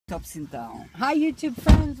top sit down. Hi YouTube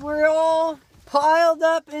friends, we're all piled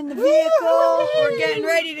up in the vehicle. We're getting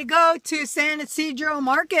ready to go to San Isidro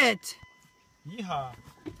Market. Yeehaw.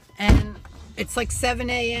 And it's like 7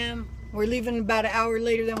 a.m. We're leaving about an hour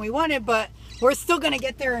later than we wanted, but we're still gonna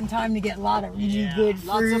get there in time to get a lot of really good fruit.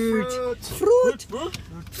 Lots of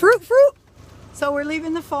Fruit. So we're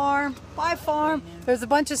leaving the farm. Bye farm. There's a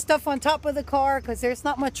bunch of stuff on top of the car because there's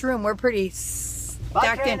not much room. We're pretty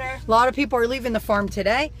stacked in. A lot of people are leaving the farm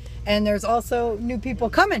today, and there's also new people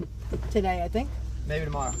coming today, I think. Maybe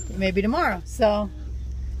tomorrow. Maybe tomorrow. So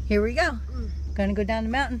here we go. Gonna go down the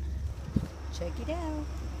mountain. Check it out.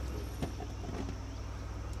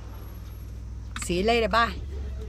 See you later. Bye.